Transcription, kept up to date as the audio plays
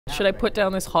Should I put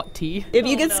down this hot tea? If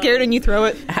you get scared and you throw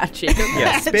it At Jacob.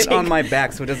 Yeah, spit on my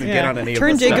back so it doesn't get on any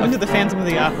Turn of the Jacob stuff. into the Phantom of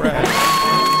the Opera.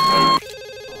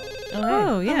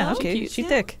 Oh, Yeah, okay. cute. She's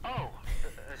thick.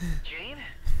 Jane?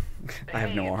 I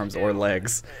have no arms or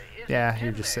legs. Yeah,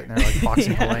 you're just sitting there like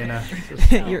boxing Helena.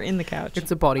 You're in the couch.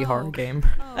 It's a body horror game.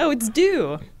 Oh, it's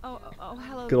Dew.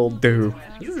 Good old do.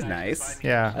 This is nice. I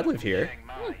Yeah. live here.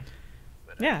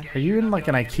 Yeah. Are you in like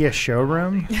an IKEA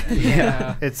showroom?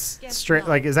 Yeah. It's straight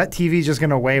like, is that TV just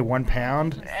gonna weigh 1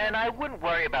 pound? And I wouldn't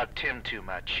worry about Tim too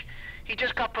much. He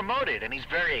just got promoted, and he's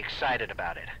very excited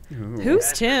about it.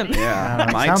 Who's Tim? Yeah.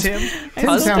 My Sounds- Tim?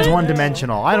 Tim sounds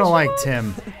one-dimensional. I don't like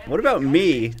Tim. What about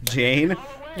me, Jane?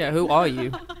 Yeah, who are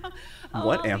you?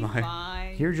 What am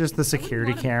I? You're just the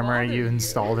security camera you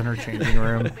installed in her changing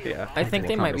room Yeah. I think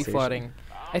they might be flirting.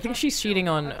 I think she's cheating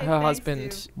on her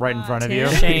husband, right in front of you.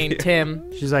 Shane,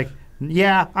 Tim, She's like,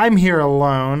 yeah, I'm here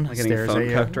alone. I'm getting Stares phone at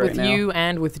you. cuffed right with now. you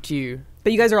and with Dew.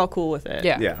 But you guys are all cool with it.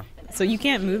 Yeah. Yeah. So you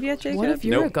can't move yet, Jacob? What if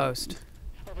you're a Nope. ghost?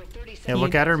 Yeah,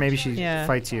 look at her. Maybe she Yeah.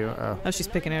 fights you. Oh. Oh, she's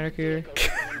picking at her cooter.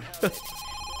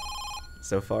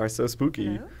 So far, so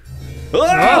spooky.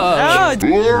 Oh.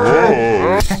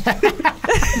 Oh,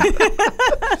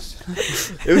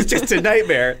 It was just a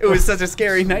nightmare. It was such a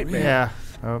scary nightmare. Yeah.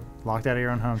 Oh, locked out of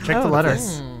your own home. Check the Oh, letter.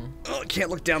 Oh, I can't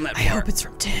look down that I far. hope it's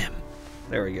from Tim.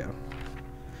 There we go.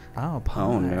 Oh, pie.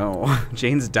 Oh no.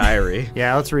 Jane's diary.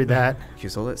 Yeah, let's read that.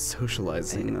 He's all that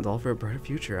socializing and all for a brighter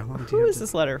future. How long do Who you have is to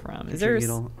this letter from? Is there?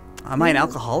 contribute all- Am I an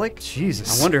alcoholic?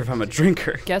 Jesus. I wonder if I'm a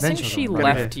drinker. Guessing Then she she'll-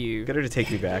 left you. Get her to take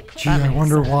me back. Gee, I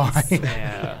wonder why.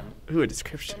 Yeah. Ooh, a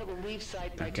description.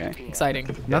 Okay. Exciting.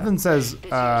 Nothing says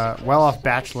well-off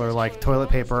bachelor like toilet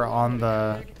paper on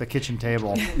the kitchen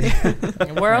table.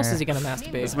 And where else is he gonna That's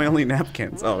masturbate? my only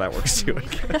napkins. Oh, that works too, I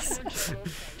guess.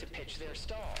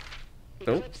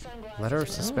 Oh, Letter of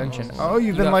suspension. Oh,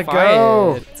 you've You been got let go.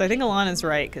 fired. So I think Alana's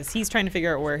right because he's trying to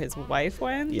figure out where his wife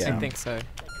went. yeah. I think so.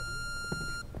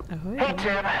 Hey,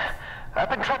 Tim. I've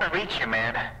been trying to reach you,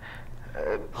 man.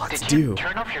 Oh, it's Did you Dew.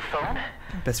 turn off your phone?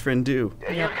 Best friend Dew.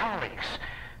 Your colleagues.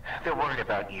 They're worried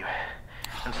about you.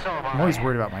 And so am I. I'm always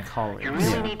worried about my colleagues. You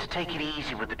really need to take it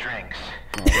easy with the drinks.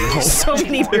 So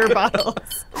many beer bottles.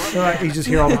 You just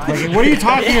hear all the clicking. What are you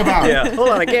talking about? Yeah. Hold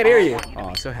on, I can't hear you. Oh,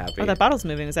 I'm so happy. Oh, that bottle's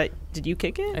moving. Is that? Did you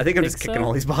kick it? I think I'm think just kicking so.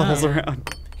 all these bottles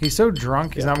around. He's so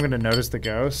drunk, he's not going to notice the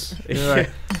ghost. He's like,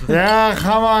 yeah,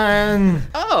 come on.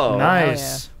 Oh.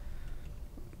 Nice.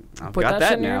 I've Put got that shit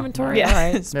that in your now. inventory. Yeah.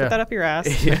 Alright. Just Yeah. put that up your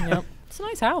ass. Yep. It's a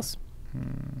nice house.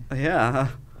 Yeah.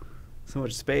 So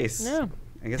much space. Yeah.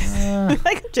 I guess.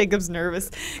 Like Jacob's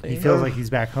nervous. He feels like he's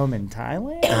back home in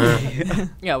Thailand.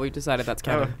 Yeah, we've decided that's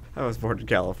canon. I was born in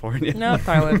California. No,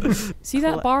 Thailand. See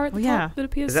that bar at the Oh, yeah. top that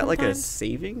appears Is that like a sometimes?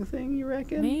 saving thing, you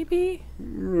reckon? Maybe?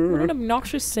 What an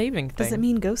obnoxious saving thing. Does it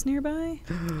mean ghosts nearby?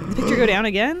 Did the picture go down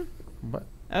again? What?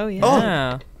 Oh yeah. Oh.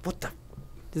 Yeah. What the?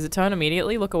 Does it turn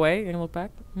immediately? Look away and look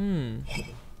back? Hmm. Do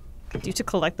you have to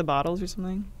collect the bottles or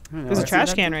something? I don't know. There's a That's trash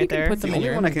I can think right you can there. put the them in only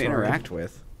your one I can inventory. interact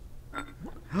with.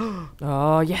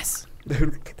 Oh, yes.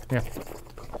 Yeah.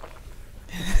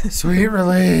 Sweet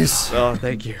release. Oh,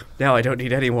 thank you. Now I don't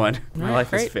need anyone. My Alright,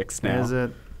 life is great. fixed now. Is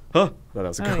it? Oh, thought that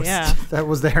was a Oh ghost. yeah. That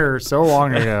was there so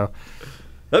long ago.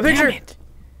 The picture. Damn it.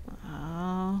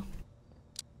 Oh.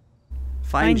 Find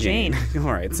Find Jane. Jane.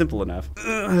 All right, simple enough.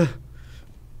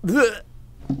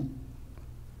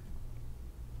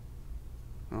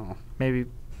 Oh, Maybe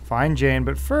find Jane,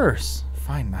 but first,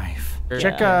 find knife. Yeah.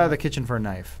 Check the kitchen for a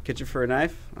knife. kitchen for a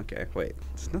knife? Okay, wait.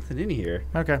 There's nothing in here.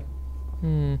 Okay.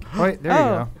 Hmm. Wait, there you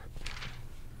Oh. go.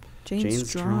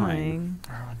 Jane's drawing.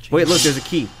 Oh, Jane. Wait, look, there's a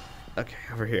key. Okay,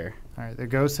 over here. All right, the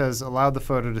ghost has allowed the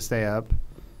photo to stay up.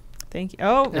 Thank you.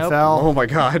 Oh, It nope. fell. Oh my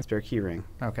god. Spare key ring.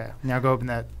 Okay, now go open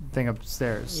that thing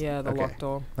upstairs. Yeah, the Okay. locked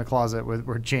door. The closet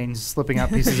where Jane's slipping out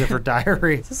pieces of her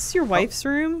diary. Is this your wife's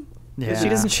room? Yeah. That she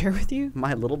doesn't share with you?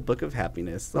 My little book of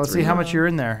happiness. Let's see how much you're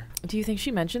in there. Do you think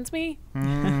she mentions me?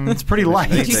 It's pretty light.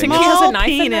 Do you Do you think Small she has a Small knife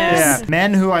in there? penis. Yeah,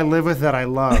 men who I live with that I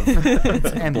love. It's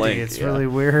empty. Blank, It's yeah. really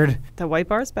weird. The white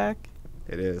bar's back.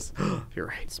 It is. You're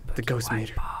right. The ghost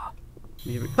meter.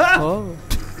 Maybe- Oh.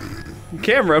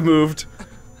 Camera moved.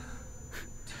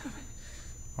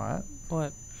 What?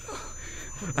 What?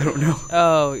 I don't know.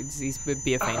 Oh, he's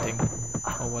be a fainting.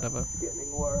 Or whatever.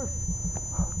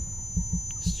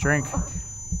 Just drink.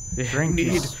 Drink.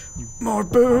 Need you more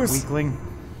booze. weakling.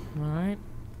 Alright.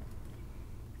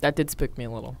 That did spook me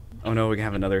a little. Oh no, we can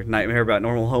have another nightmare about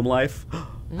normal home life.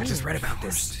 I just read about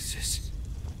this.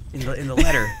 In the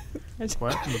letter.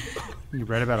 What? You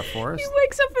read about a forest? He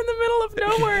wakes up in the middle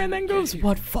of nowhere and then goes,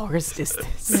 "What forest is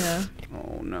this?" Yeah.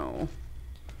 Oh no.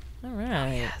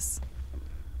 Alright. Yes.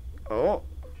 Oh.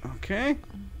 Okay.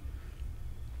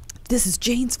 This is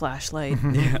Jane's flashlight.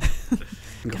 Yeah.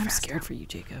 God, I'm scared for you,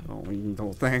 Jacob. Oh,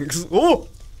 no thanks. Oh!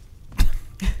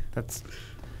 I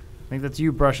think that's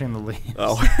you brushing the leaves.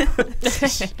 Oh.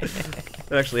 That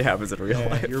actually happens in real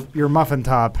life. Your muffin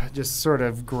top just sort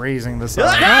of grazing the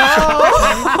side.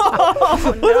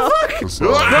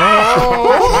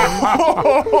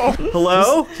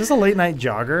 Hello? Just a late night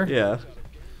jogger. Yeah.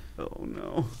 Oh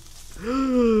no.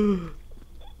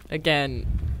 Again,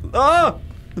 Oh!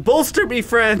 Bolster me,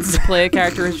 friends! player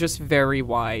character is just very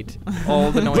wide.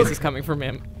 All the noise is coming from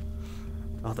him.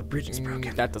 Oh, the bridge is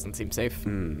broken. That doesn't seem safe.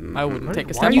 I wouldn't take a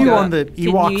Why step are on you that. on the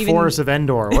Ewok even- Forest of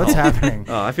Endor? What's happening?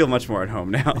 Oh, I feel much more at home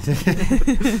now.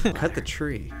 Cut the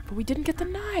tree. But we didn't get the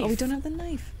knife. Oh, we don't have the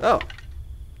knife. Oh.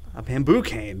 A bamboo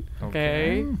cane.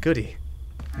 Okay. Goody.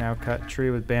 Now cut tree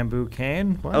with bamboo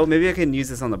cane. What? Oh, maybe I can use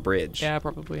this on the bridge. Yeah,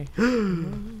 probably.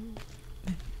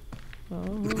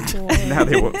 Now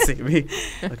they won't see me.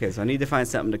 Okay, so I need to find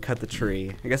something to cut the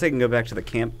tree. I guess I can go back to the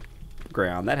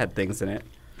campground. That had things in it.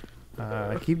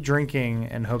 Keep drinking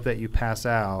and hope that you pass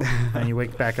out, and you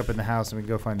wake back up in the house and we can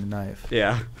go find the knife.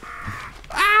 Yeah.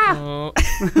 Oh.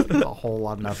 A whole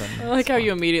lot of nothing. I like how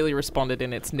you immediately responded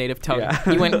in its native tongue. Yeah.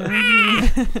 You went,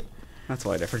 That's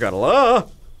why I forgot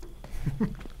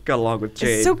got along with Jade.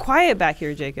 It's so quiet back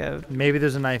here, Jacob. Maybe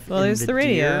there's a knife. Well, in there's the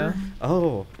radio. deer.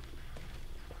 Oh.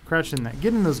 Crouch in that.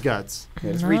 Get in those guts.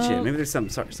 Yeah, just reach No. it. Maybe there's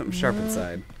something sharp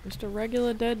inside. just a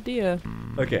regular dead deer.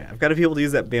 Okay, I've got to be able to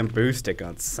use that bamboo stick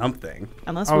on something.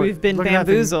 Unless Oh, we've been look at that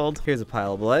thing. bamboozled. Here's a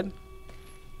pile of blood.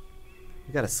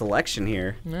 We got a selection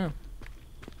here. Yeah.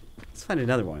 Let's find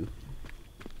another one.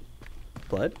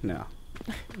 Blood? No.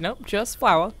 Nope, just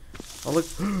flour. Oh, look.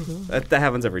 that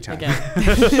happens every time. Again.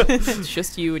 It's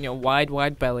just you and your wide,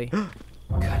 wide belly.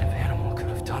 What kind of animal could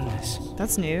have done this?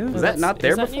 That's new. Was that not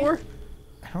there Is that new? before?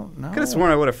 I don't know. I could have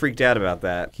sworn I would have freaked out about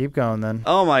that. Keep going then.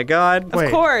 Oh my god. Wait.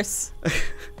 Of course.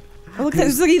 Oh, look,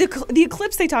 there's the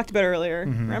eclipse they talked about earlier.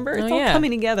 Remember? It's Oh, all yeah.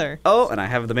 coming together. Oh, and I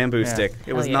have the bamboo Yeah. stick.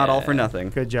 It was Hell not all yeah. for nothing.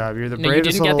 Good job. You're the No, you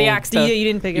bravest didn't get the little- axe, Yeah, though. you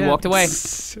didn't pick it You up. walked away.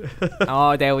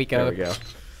 Oh, there we go. There we go.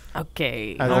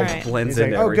 Okay. I It think- all Alright. blends He's like,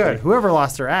 into oh, everything. good. Whoever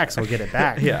lost their axe will get it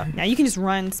back. Yeah. Now you can just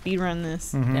speed run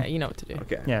this. Yeah, you know what to do.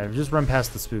 Okay. Yeah, just run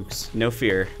past the spooks. No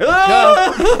fear.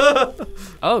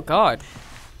 Oh, God.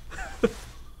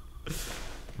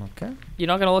 Okay. You're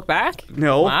not going to look back?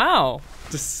 No. Wow.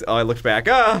 Just I looked back.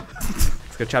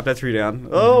 Let's go chop that tree down.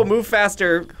 Oh, move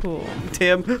faster, Cool.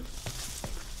 Tim.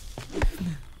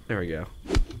 There we go.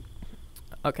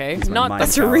 Okay. Use my Not mind the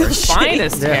That's a real shame.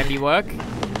 finest Yeah. handiwork.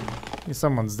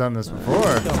 Someone's done this before.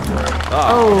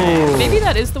 Oh. Maybe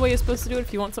that is the way you're supposed to do it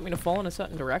if you want something to fall in a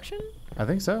certain direction. I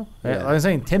think so. Yeah. I was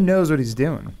saying Tim knows what he's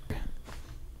doing.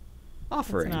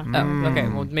 Offering. That's enough. Oh, okay.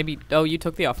 Well, maybe. Oh, you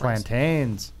took the offerings.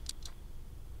 Plantains.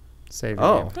 Save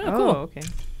Oh. you. Oh, cool. Okay.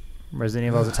 Resident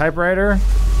Evil has a typewire.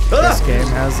 This game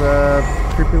has a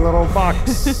creepy little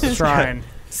box shrine.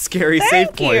 Scary save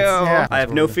Thank points. you. Yeah. I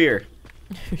have no fear.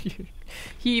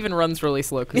 He even runs really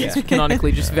slow because Yeah. he's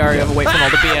canonically just very overweight from all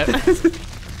the beer.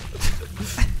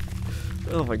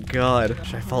 Oh my god.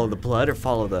 Should I follow the blood or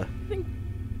follow the...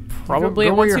 Probably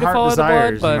Go it where wants your you to heart follow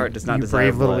desires. the blood, Heart does not You desire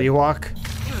brave little blood. Ewok.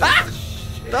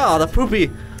 Oh, the poopy.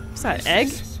 What's that, egg?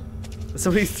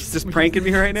 Somebody's just pranking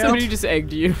me right but now. somebody just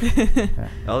egged you.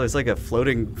 Oh, there's like a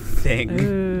floating thing.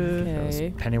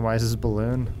 Okay. Pennywise's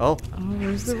balloon. Oh, Oh,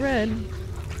 where's the red?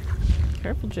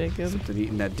 Careful, Jacob. been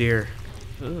eating that deer.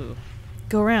 Ooh.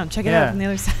 Go around. Check it Yeah. out from the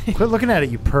other side. Quit looking at it,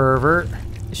 you pervert.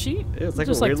 Is she It's like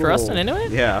just a like weird thrusting little...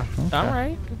 into it? Yeah. All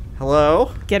right.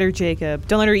 Hello? Get her, Jacob.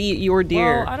 Don't let her eat your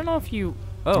deer. Well, I don't know if you.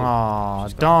 Oh. Aw,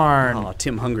 darn. Oh,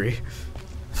 Tim hungry.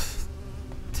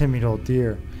 Timmy old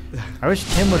deer. I wish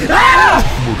Tim would.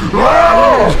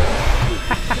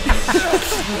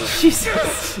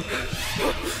 Jesus.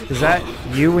 Is that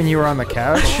you when you were on the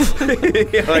couch?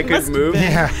 Yeah, I couldn't move.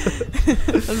 Yeah.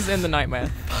 This is in the nightmare.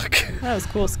 That was a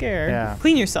cool scare. Yeah.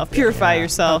 Clean yourself. Purify Yeah. Oh,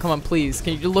 yourself. come on, please.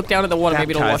 Can you look down at the water?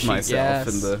 Maybe it'll Baptize wash you. myself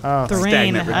Yes. in the Oh, The rain.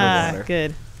 stagnant river Ah, water.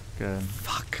 good. good.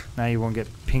 Fuck. Now you won't get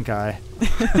pink eye.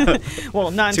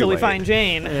 Well, not until we late. find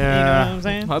Jane. You know Yeah. what I'm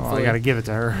saying? Oh, I Hopefully. gotta give it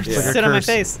to her. It's Yeah. like a Sit on my curse.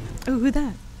 face. Oh, who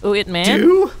that? Oh, it man.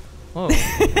 Do? Oh.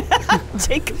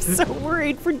 Jacob's so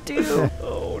worried for Dew.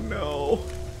 Oh no.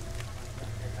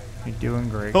 You're doing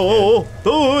great.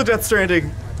 Oh, Death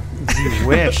Stranding. You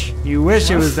wish. You wish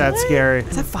it was that scary.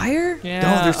 Is that fire?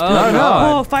 Yeah. there's- oh, no, no.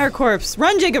 God. Oh, fire corpse.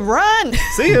 Run, Jacob, run!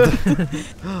 See ya.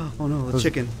 Oh no, the Those-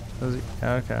 chicken.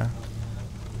 Okay.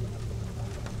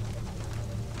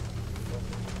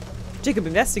 Jacob, I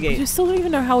investigate. just still don't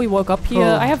even know how we woke up here.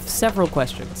 Oh. I have several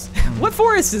questions. What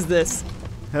forest is this?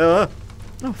 Uh,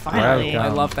 Oh, finally. Yeah. I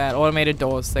love that. Automated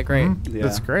doors. They're great. Mhm. yeah.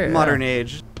 That's great. Modern yeah.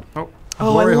 age.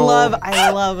 Oh, Glory hole.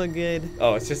 I love a good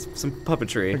Oh, it's just some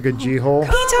puppetry. A good G-hole.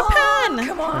 Peter Pan.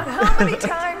 Come on, how many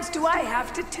times do I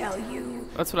have to tell you?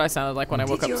 That's what I sounded like when I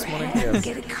woke Did up your this morning. hand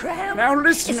get a cramp? Now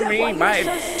listen Is to that me, why you're my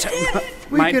so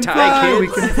stiff? my Thai kids. We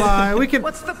can fly. We can.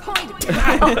 What's the point of it? You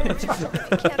can't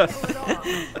pull it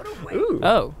off. Put away. Ooh,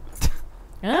 Oh.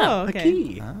 Yeah. Oh, a okay.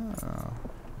 key.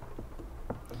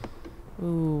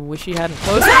 Ooh, wish he hadn't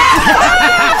closed it.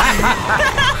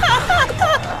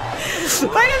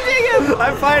 Fight him, Jacob.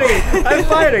 I'm fighting. I'm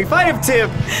fighting. Fight him, Tim.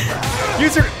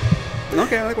 Use your.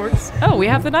 Okay, that works. Oh, we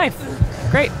have the knife.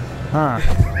 Great. Huh.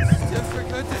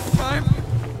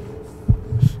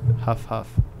 Huff, huff.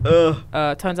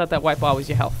 Ugh. Turns out that white bar was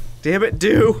your health. Damn it,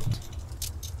 do. Oh,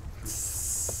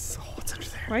 what's under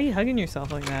there? Why are you hugging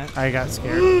yourself like that? I got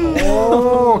scared.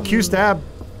 Oh, Q stab.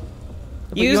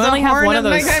 you only have one of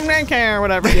those. or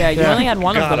whatever. Yeah, you Yeah. only had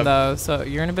one of Got them him. though, so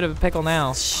you're in a bit of a pickle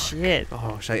now. Shit.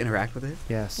 Oh, should I interact with it?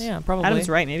 Yes. Yeah, probably. Adam's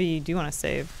right. Maybe you do want to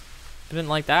save. I didn't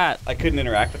like that. I couldn't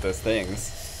interact with those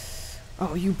things.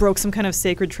 Oh, you broke some kind of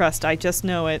sacred trust. I just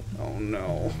know it. Oh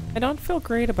no. I don't feel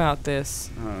great about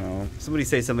this. I don't know. Somebody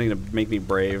say something to make me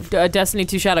brave. Destiny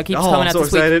 2 Shadow keeps Oh, coming I'm out so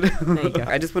this week. excited. There you go.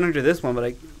 I just went under this one, but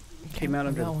I came out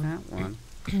under that that one.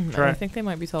 one. Try I it. think they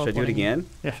might be Should I teleporting. do it again?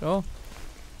 Sure.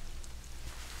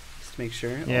 Just to make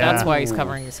sure. Yeah. That's why he's Oh.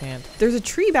 covering his hand. There's a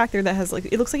tree back there that has like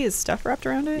it looks like it's stuff wrapped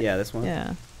around it. Yeah, this one.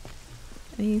 Yeah.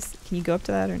 And can you go up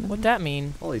to that or not? What'd that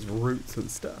mean? All these roots and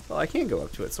stuff. Oh, I can go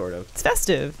up to it, sort of. It's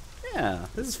festive. Yeah,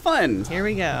 this is fun. Here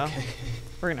we go.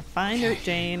 We're gonna find her,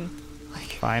 Jane.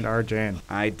 Find our Jane.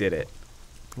 I did it.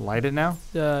 Light it now? Off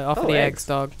Oh, of the eggs. eggs,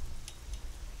 dog.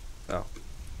 Oh.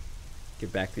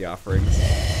 Give back the offerings.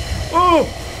 Oh!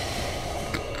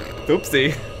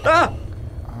 Oopsie. Ah!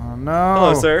 Oh no.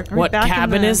 Hello, sir. Are we What back in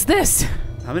cabin the- is this?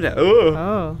 I'm in a. Oh!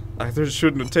 Oh. I just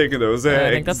shouldn't have taken those eggs. I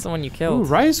think that's the one you Ooh, killed.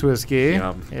 rice whiskey.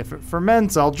 Yum. If it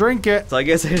ferments, I'll drink it. So I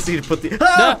guess I just need to put the.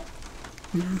 Ah!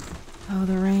 Oh,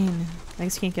 the rain. I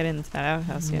guess you can't get into that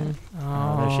outhouse yet.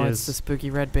 Oh, there she it's is. the spooky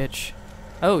red bitch.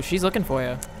 Oh, she's looking for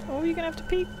you. Oh, you're gonna have to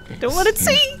peek. Don't let it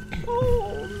see.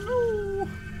 Oh no.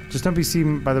 Just don't be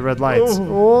seen by the red lights.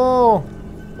 Oh.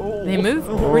 Oh. They move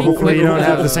pretty Hopefully quickly. you don't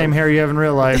have the same hair you have in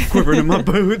real life. Quivering in my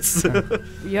boots.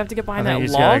 You have to get behind I that think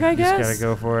you log, just I guess? You just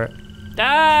gotta go for it.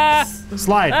 Ah!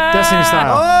 Slide, Ah! Destiny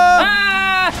style. Ah!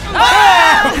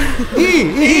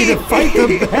 E to fight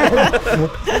the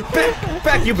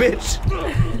Back, you bitch.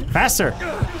 faster.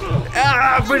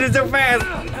 Ah, but it's so fast.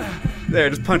 There,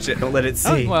 just punch it. Don't let it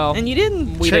see. Well, And you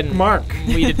didn't. we Check didn't. mark.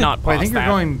 We did not Wait, pause I think that.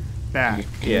 you're going back.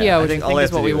 Yeah, which I think all I is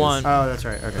have to what we do want. Oh, that's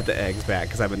right. Put Okay. the eggs back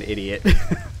because I'm an idiot.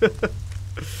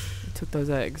 Took those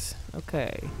eggs.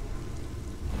 Okay.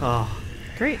 Oh,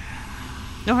 Great.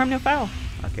 No harm, no foul.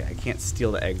 okay. I can't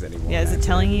steal the eggs anymore. Yeah, is it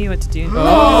telling you what to do?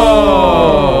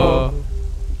 Oh!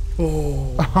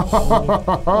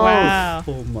 Wow.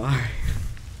 Oh my.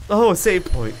 Oh, save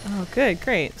point. Oh, good.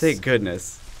 Great. Thank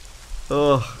goodness.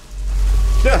 Ugh.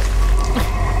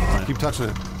 Keep touching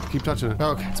it. Keep touching it.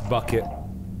 Okay. It's bucket.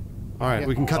 All right,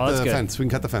 we can cut Oh, that's the good. fence. We can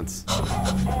cut the fence.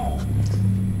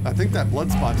 I think that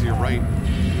blood spot to your right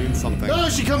means something. No,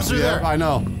 she comes through Yeah, there. I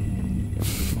know.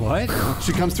 What?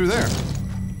 She comes through there.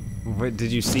 Wait,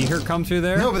 did you see her come through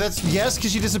there? No, but that's yes,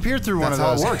 because she disappeared through one That's of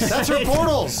how those. it works. That's her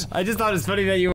portals. I just thought it was funny that you